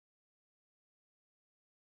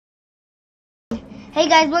Hey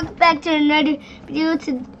guys, welcome back to another video.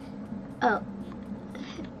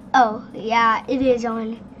 Oh yeah, it is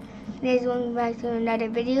on. Welcome back to another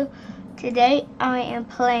video. Today I am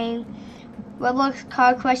playing Roblox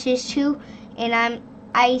Car Crushers 2, and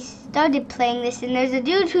I started playing this, and there's a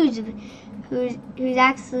dude who's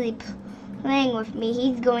actually playing with me.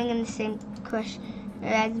 He's going in the same crush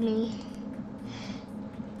as me.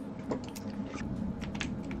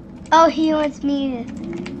 Oh, he wants me to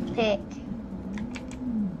pick.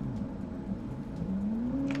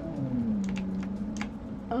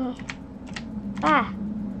 Oh. Ah.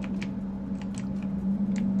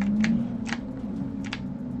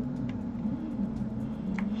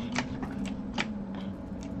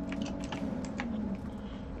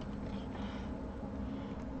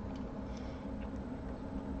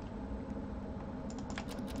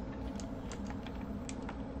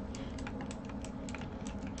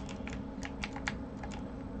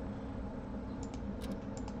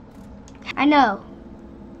 I know.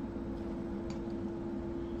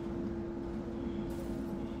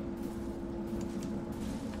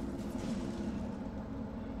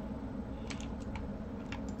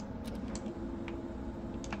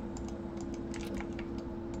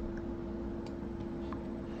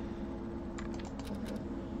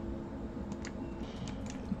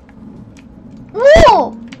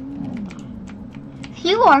 Whoa!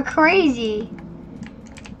 You are crazy.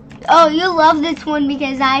 Oh, you love this one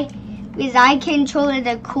because I control it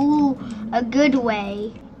a good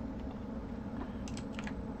way.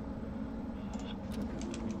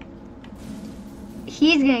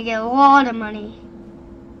 He's gonna get a lot of money.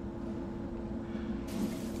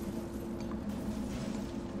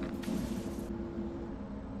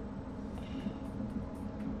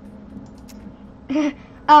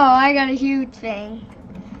 Oh, I got a huge thing.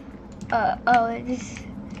 This is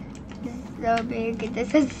so big.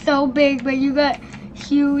 This is so big, but you got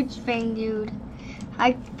huge thing, dude.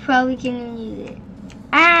 I probably can't even use it.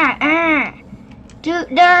 Dude,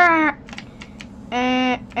 yeah,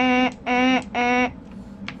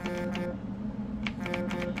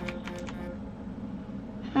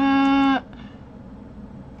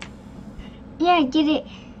 get it.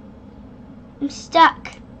 I'm stuck.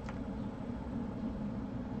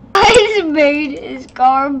 I just made his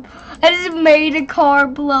car. I just made a car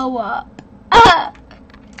blow up.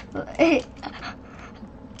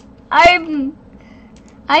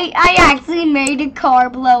 I actually made a car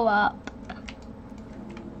blow up.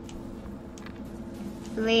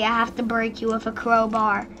 Lee, I have to break you with a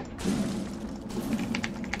crowbar.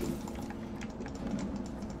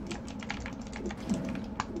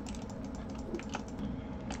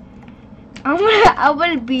 I'm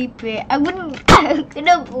gonna beep it. I'm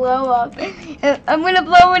gonna blow up. I'm gonna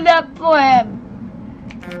blow it up for him.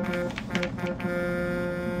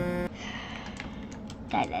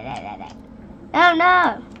 Oh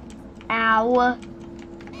no! Ow!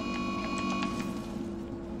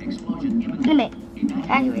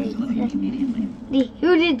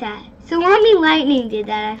 Who did that? Tsunami Lightning did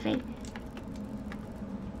that, I think.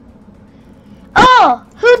 Oh!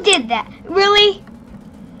 Who did that? Really?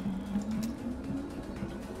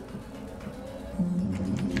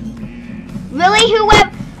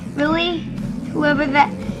 Whoever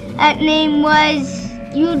that name was,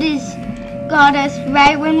 you just got us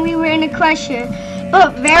right when we were in a crusher.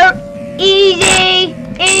 But very easy.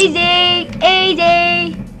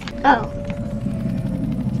 Oh.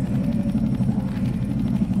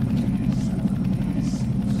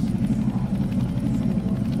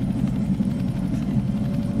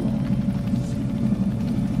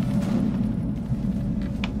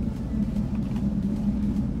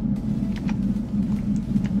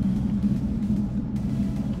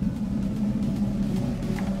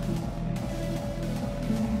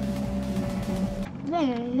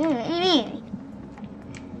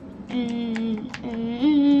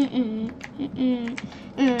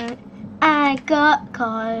 I got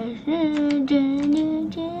cars.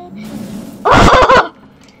 Oh!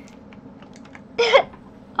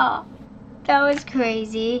 Oh, that was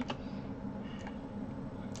crazy.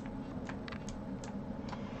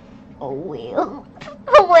 Oh well.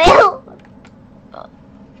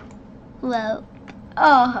 Well.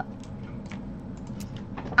 Oh.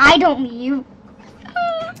 I don't mean you.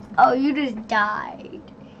 Oh, you just died.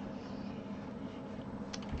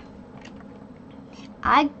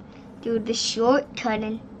 I do the shortcut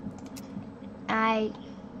and I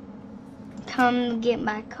come get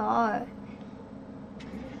my car.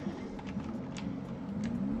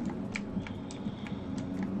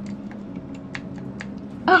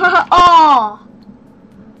 Oh!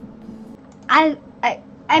 I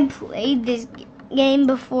played this game. game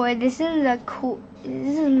before. This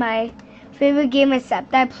is my favorite game,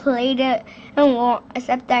 except I played it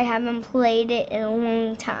except I haven't played it in a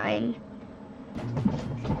long time.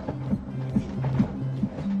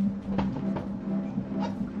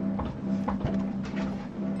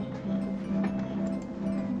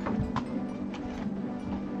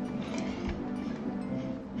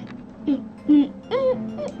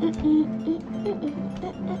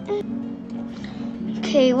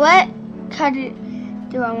 Okay, what color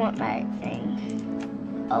do I want my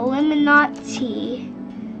thing? Illuminati.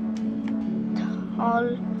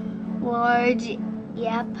 Tall, large,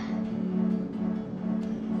 yep.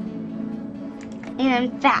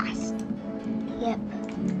 And fast. Yep.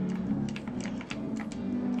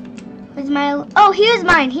 Where's my, oh, here's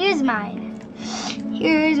mine, here's mine.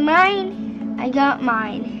 Here's mine. I got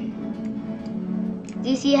mine. Do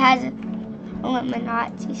you see it has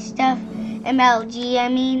Illuminati stuff? MLG, I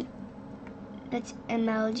mean. That's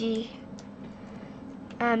MLG.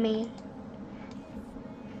 I mean.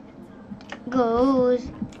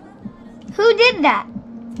 Goes. Who did that?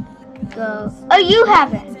 Go. Oh, you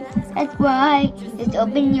have it. That's why. Just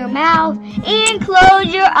open your mouth and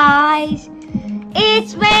close your eyes.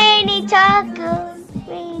 It's raining tacos.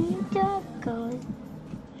 Raining tacos.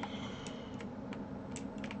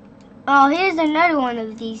 Oh, here's another one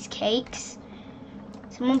of these cakes.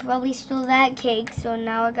 Someone probably stole that cake, so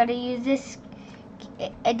now I gotta use this,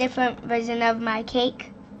 a different version of my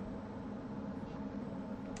cake.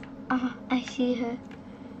 I see her.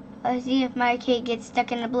 Let's see if my cake gets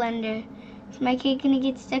stuck in the blender. Is my cake gonna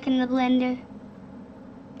get stuck in the blender?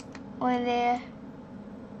 Or there?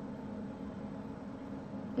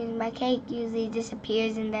 Because my cake usually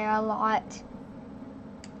disappears in there a lot.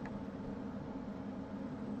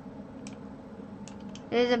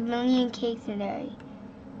 There's a million cakes in there.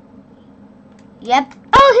 Yep.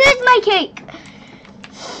 Oh, here's my cake!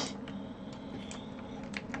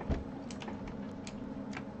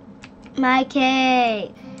 My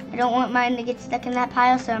cake. I don't want mine to get stuck in that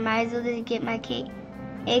pile, so I might as well just get my cake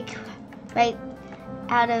right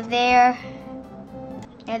out of there.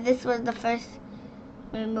 And this was the first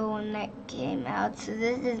rainbow one that came out, so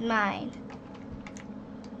this is mine.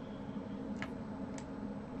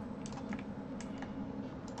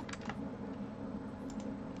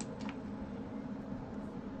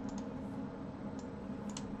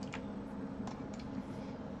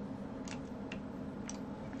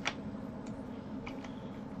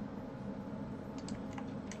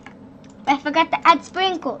 I forgot to add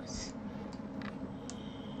sprinkles.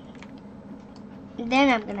 Then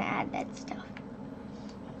I'm gonna add that stuff.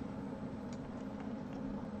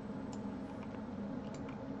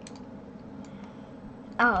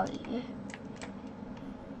 Oh yeah.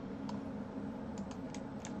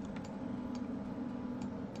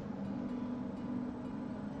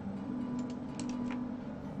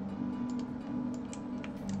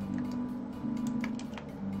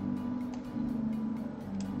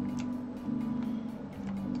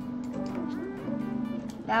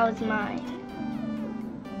 That was mine.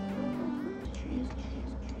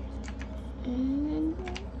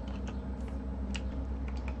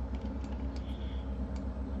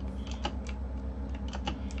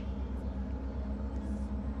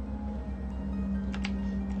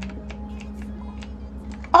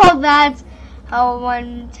 Oh, that's how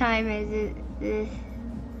one time is it this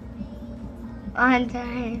on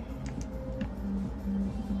time.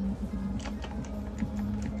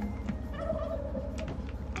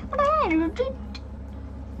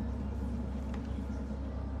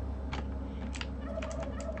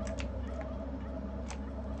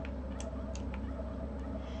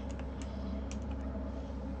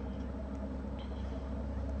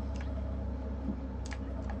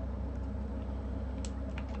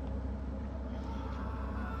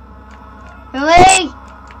 Really?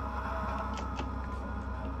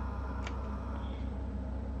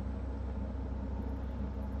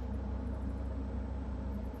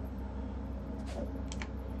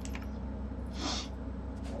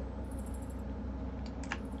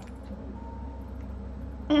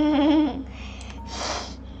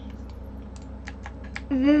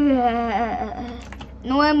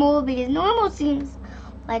 Normal, because normal seems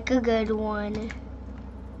like a good one.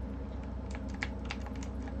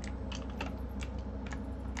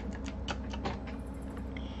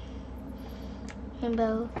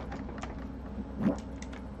 Rainbow.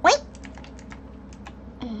 Wait.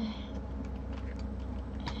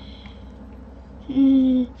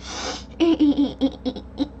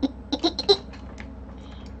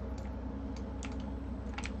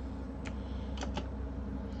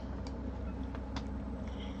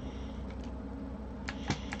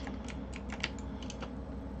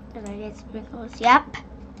 Did I get sprinkles? Yep.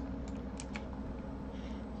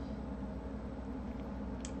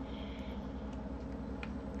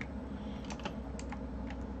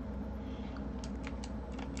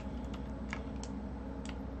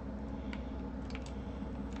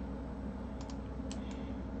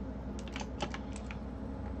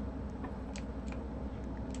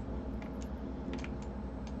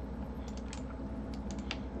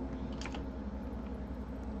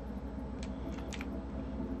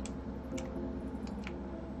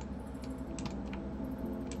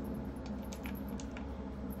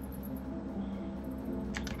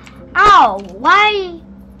 Ow! Why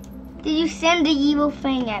did you send the evil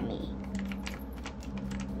thing at me?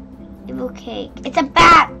 Evil cake. It's a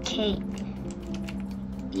bat cake.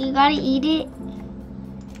 You gotta eat it?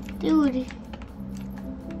 Dude.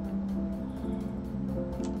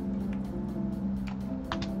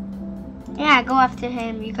 Yeah, go after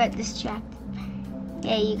him. You got distracted.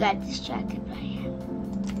 Yeah, you got distracted by him.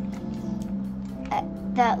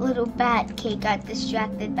 That little bat cake got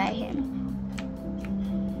distracted by him.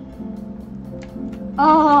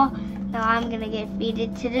 Oh, now I'm gonna get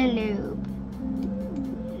feeded to the noob.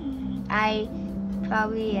 I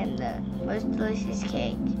probably am the most delicious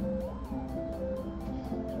cake.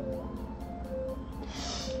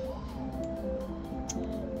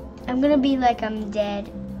 I'm gonna be like I'm dead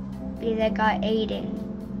because I got eaten.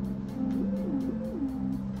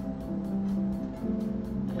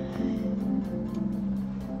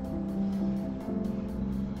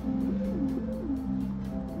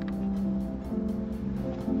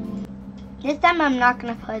 This time I'm not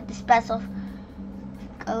gonna put the special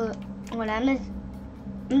color. I'm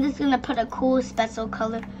just gonna put a cool special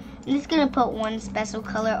color. I'm just gonna put one special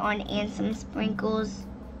color on and some sprinkles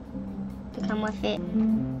to come with it.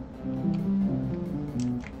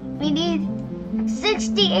 We need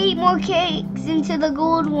 68 more cakes into the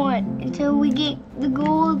gold one until we get the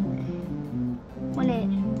gold one.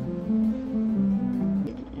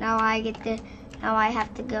 Now I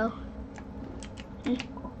have to go.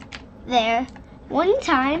 There. One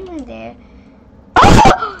time there.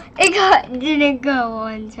 Oh! It didn't go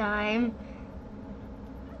one time.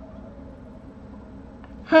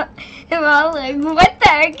 We're all like, what the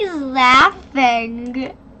heck is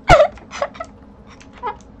laughing?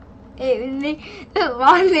 I'm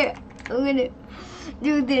gonna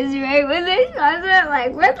do this right when they start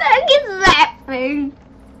like, what the heck is laughing?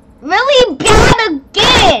 Really bad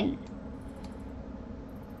again!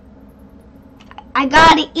 I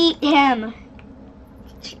gotta eat him.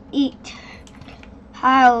 Eat.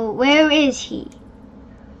 How? Where is he?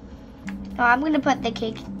 Oh, I'm gonna put the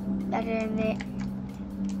cake better in there.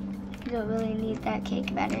 You don't really need that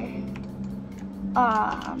cake better.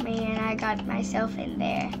 Oh man, I got myself in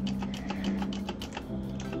there.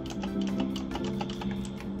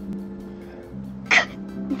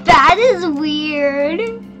 That is weird.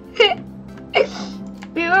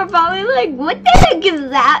 We were probably like, what the heck is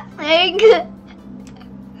that thing?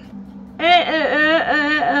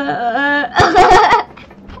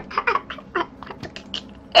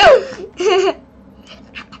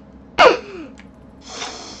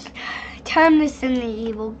 Time to send the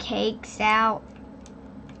evil cakes out.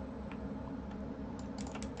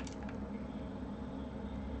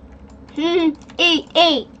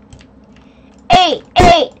 Eat.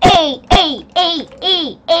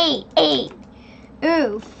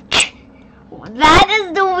 Oof. That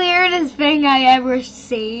is the weirdest thing I ever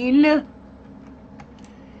seen.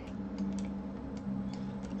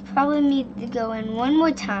 Probably need to go in one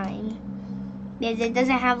more time because it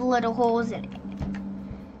doesn't have little holes in it.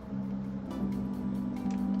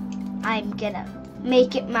 I'm gonna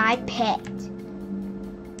make it my pet.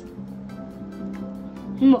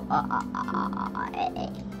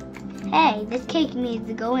 Hey, this cake needs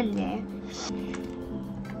to go in there.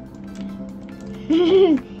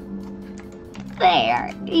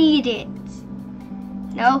 There, eat it.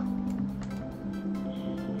 No?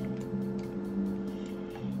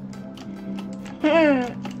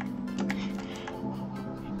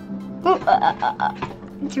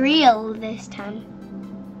 It's real this time.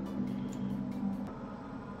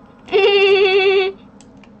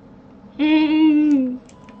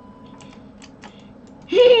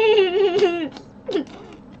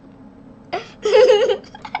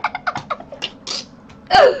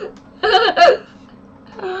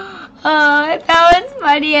 Oh, that was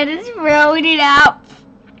funny. I just wrote it out.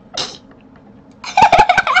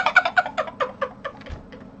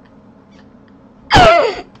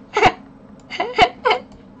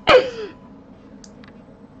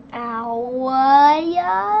 Ow,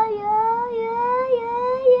 yeah.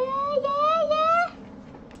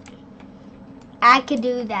 I could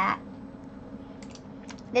do that.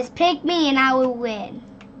 Just pick me and I will win.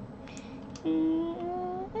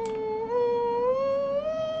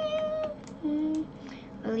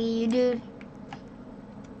 Really, you dude?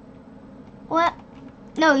 What?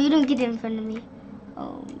 No, you don't get in front of me.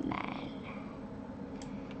 Oh man.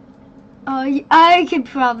 Oh, I could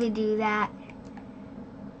probably do that.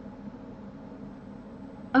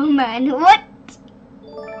 Oh man, what?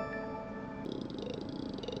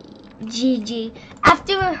 GG.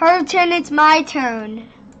 After her turn, it's my turn.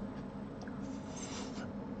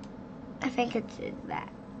 I think it's that.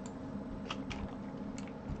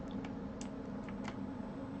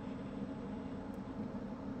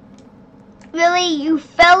 Really, you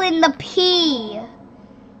fell in the P.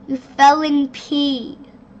 You fell in P.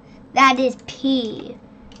 That is P.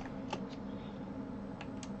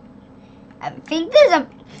 I think there's a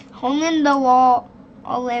hole in the wall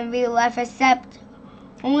all in real life, except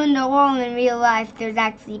hole in the wall in real life, there's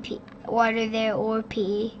actually P, water there or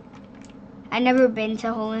P. I've never been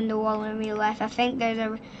to hole in the wall in real life. I think there's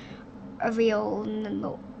a real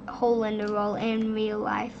hole in the wall in real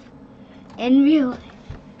life. In real life.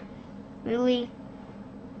 Really?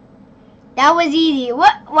 That was easy.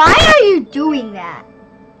 What? Why are you doing that?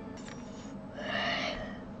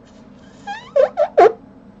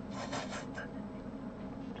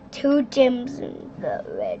 Two teams in the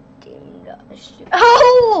red team.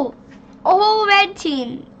 Oh! All red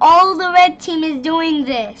team. All the red team is doing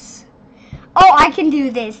this. Oh, I can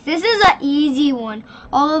do this. This is an easy one.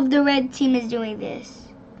 All of the red team is doing this.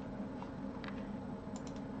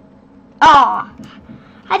 Ah. Oh,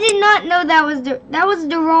 I did not know that was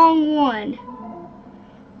the wrong one.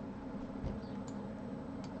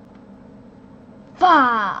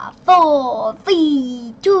 5, 4,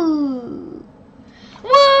 3, 2,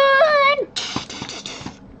 1.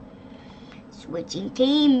 Switching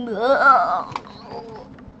team. Ugh.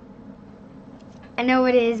 I know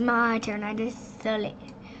it is my turn. I just stole it.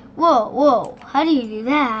 Whoa, whoa. How do you do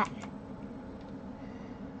that?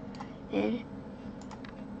 Then.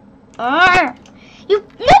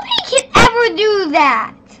 Nobody can ever do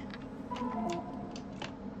that.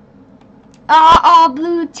 Oh,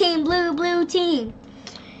 blue team, blue team.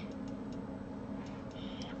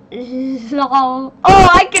 Oh,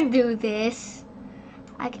 I can do this.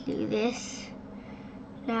 I can do this.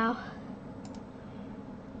 Now.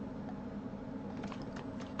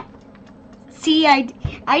 See, I did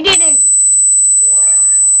it.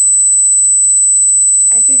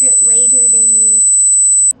 I did it later than you.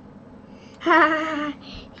 Ha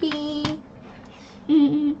he.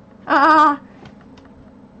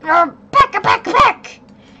 Back.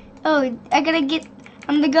 Oh, I gotta get.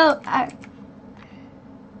 I'm gonna go.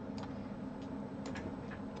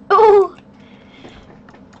 Oh.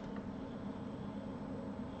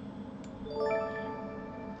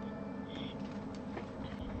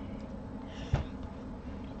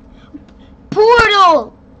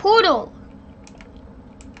 Portal.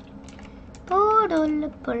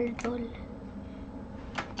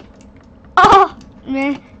 Oh,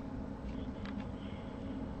 man.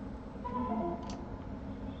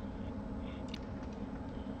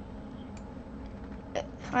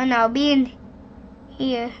 Oh no, being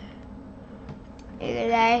here.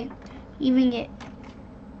 I even get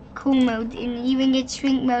cool mode and even get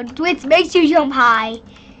shrink mode, which makes you jump high.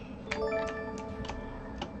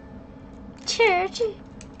 Church.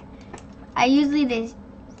 I usually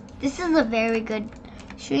this is a very good.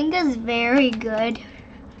 Shrink is very good.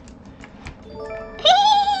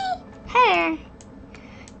 Hey.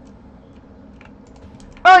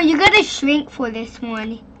 Oh, you gotta shrink for this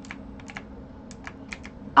one.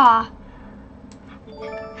 Ah.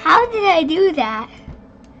 How did I do that?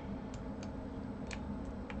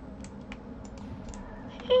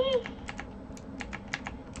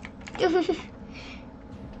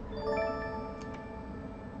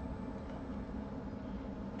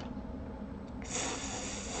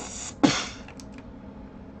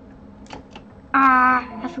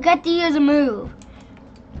 I forgot to use a move.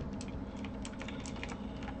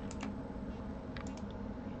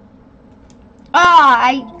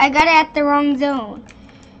 I got it at the wrong zone.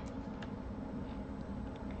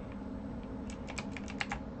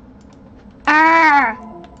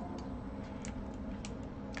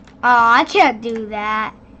 I can't do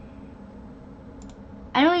that.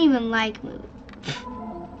 I don't even like moves.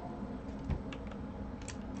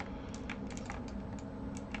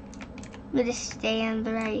 We'll just stand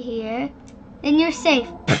right here. Then you're safe.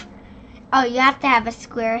 Oh, you have to have a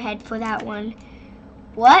square head for that one.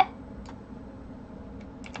 What?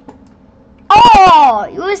 Oh,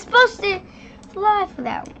 you were supposed to fly for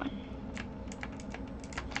that one.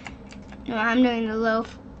 No, I'm doing the low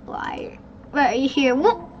flyer. Right here.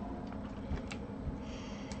 Whoop.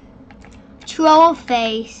 Troll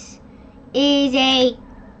face is a...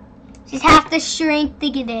 Just have to shrink to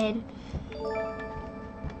get in.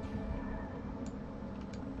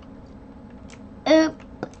 Ooh!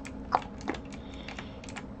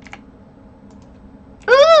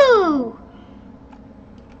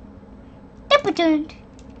 Turned.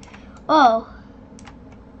 Oh.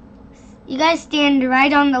 You guys stand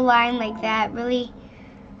right on the line like that, really?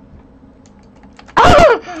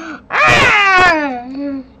 Oh! Ah!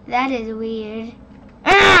 That is weird.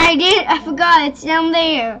 Ah, I forgot, it's down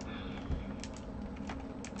there.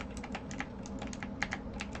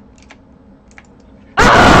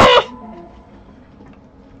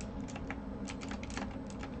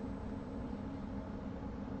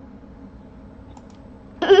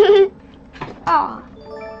 Oh,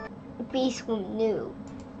 Bee Swarm new.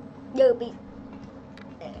 New Bee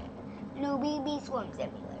Swarm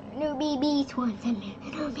Simulator. New Bee Swarm Simulator.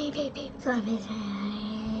 New Bee Swarm Simulator.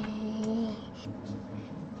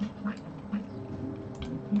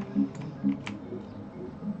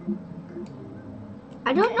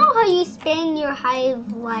 I don't know how you spin your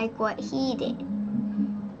hive like what he did.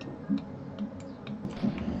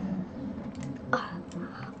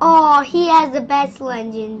 Oh, he has the best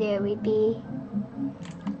legendary bee.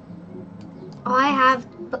 I have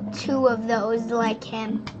 2 of those like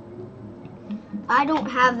him. I don't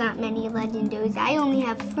have that many legendaries. I only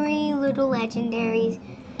have 3 little legendaries.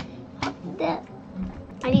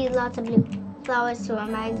 I need lots of blue flowers, so I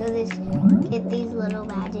might as well just get these little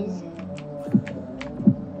badges.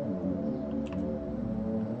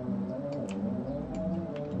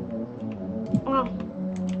 Oh.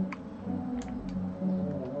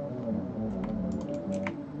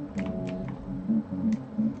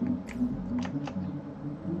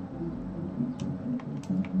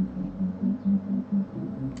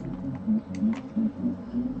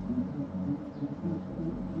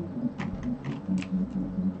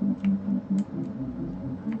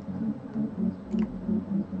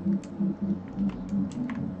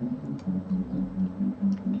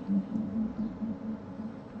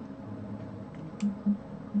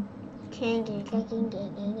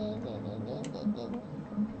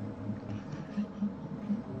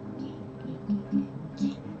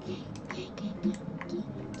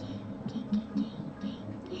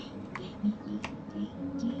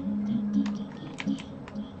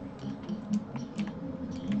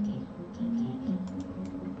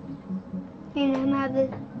 And I'm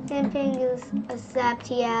having the same thing except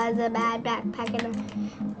he has a bad backpack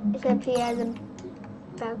and except he has a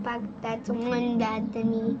backpack that's 1 bad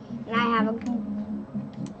than me, and I have a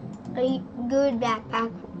good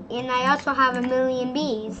backpack, and I also have 1,000,000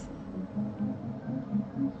 bees.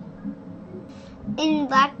 In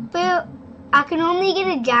Black Bear, I can only get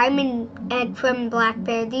a diamond egg from Black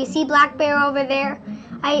Bear. Do you see Black Bear over there?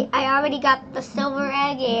 I already got the silver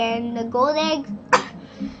egg and the gold egg.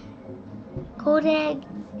 Gold egg,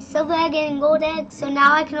 silver egg, and gold egg. So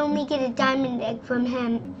now I can only get a diamond egg from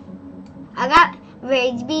him. I got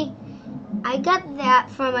Rage Bee. I got that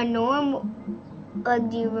from a normal.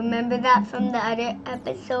 Do you remember that from the other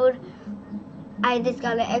episode? I just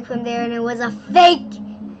got an egg from there, and it was a fake.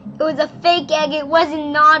 It was a fake egg. It was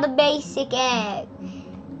not a basic egg.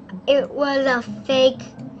 It was a fake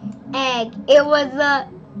egg. It was a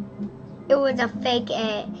fake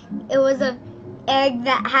egg. It was a egg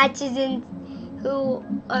that hatches into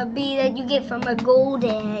a bee that you get from a gold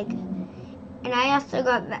egg. And I also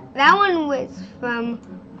got that. That one was from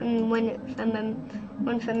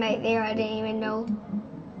one from right there. I didn't even know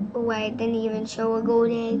why it didn't even show a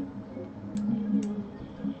gold egg.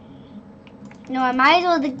 No, I might as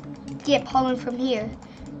well get pollen from here.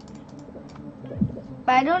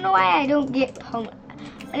 But I don't know why I don't get pollen.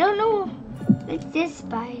 I don't know. It's this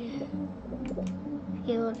spider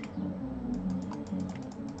field.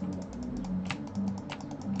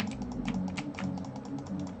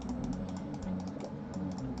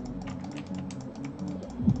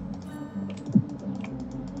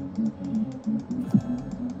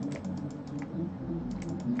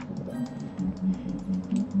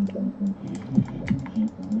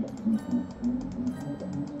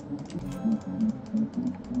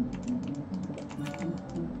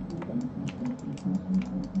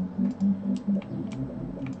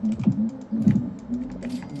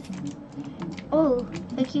 Oh,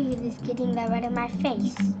 thank you for just getting that right in my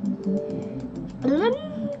face.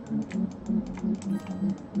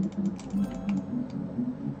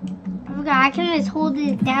 I forgot, I can just hold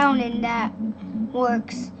it down and that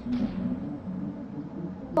works.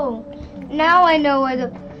 Oh, now I know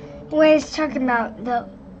what it's talking about. The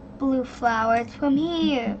blue flower. It's from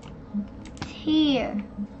here. It's here.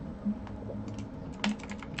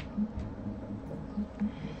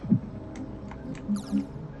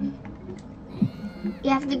 You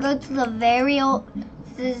have to go to the very old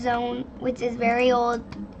zone, which is very old,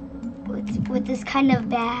 which is kind of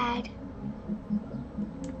bad.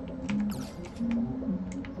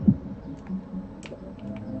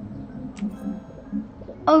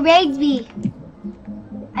 Oh, raid bee!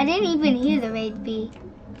 I didn't even hear the raid bee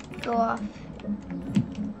go off.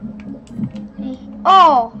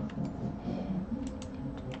 Oh!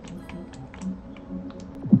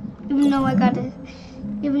 Even though I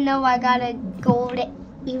got a gold,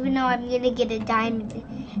 even though I'm gonna get a diamond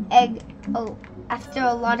egg. Oh, after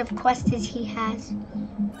a lot of quests he has.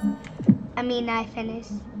 I mean, I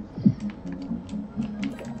finished.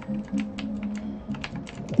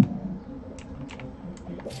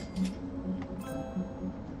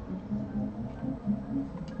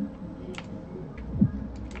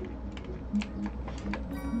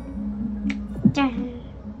 Dun.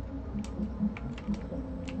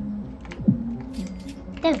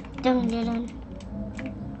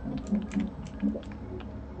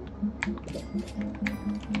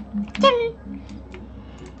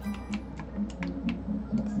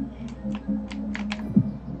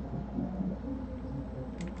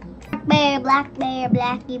 Black bear,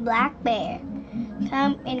 blacky, black bear.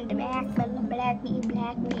 Come in the back, blacky,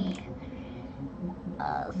 black bear.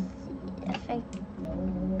 I think.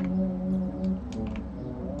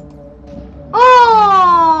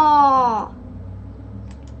 Oh!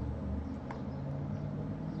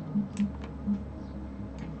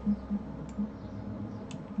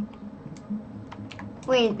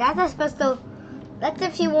 Wait, that's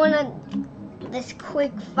if you want this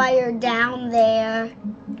quick fire down there.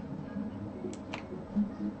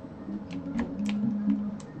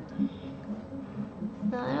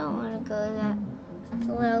 No, I don't want to go that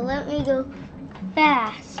slow. Let me go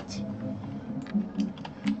fast.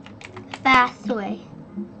 Fast way.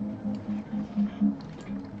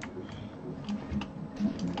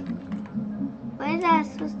 Where is that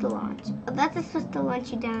supposed to launch? Oh, that's supposed to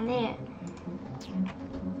launch you down there.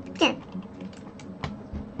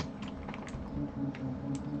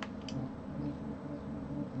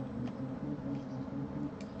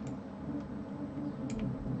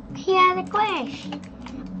 He had a quest.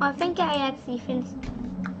 Well, I think I actually finished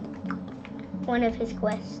one of his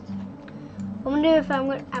quests. I wonder if I'm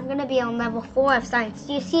gonna be on level 4 of science.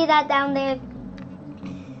 Do you see that down there?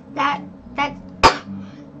 That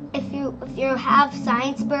if you have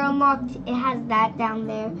science bar unlocked, it has that down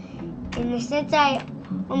there. And since I'm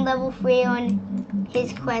on level 3 on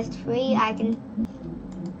his quest 3, I can.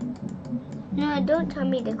 No, don't tell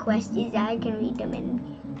me the quest is. I can read them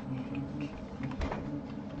in.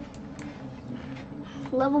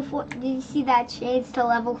 Level 4. Did you see that change to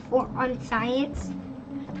level 4 on science?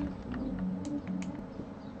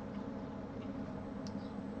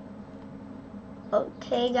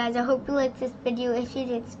 Okay, guys. I hope you liked this video. If you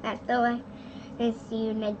did, smash the like and see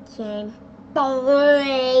you next time.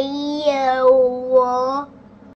 Bye.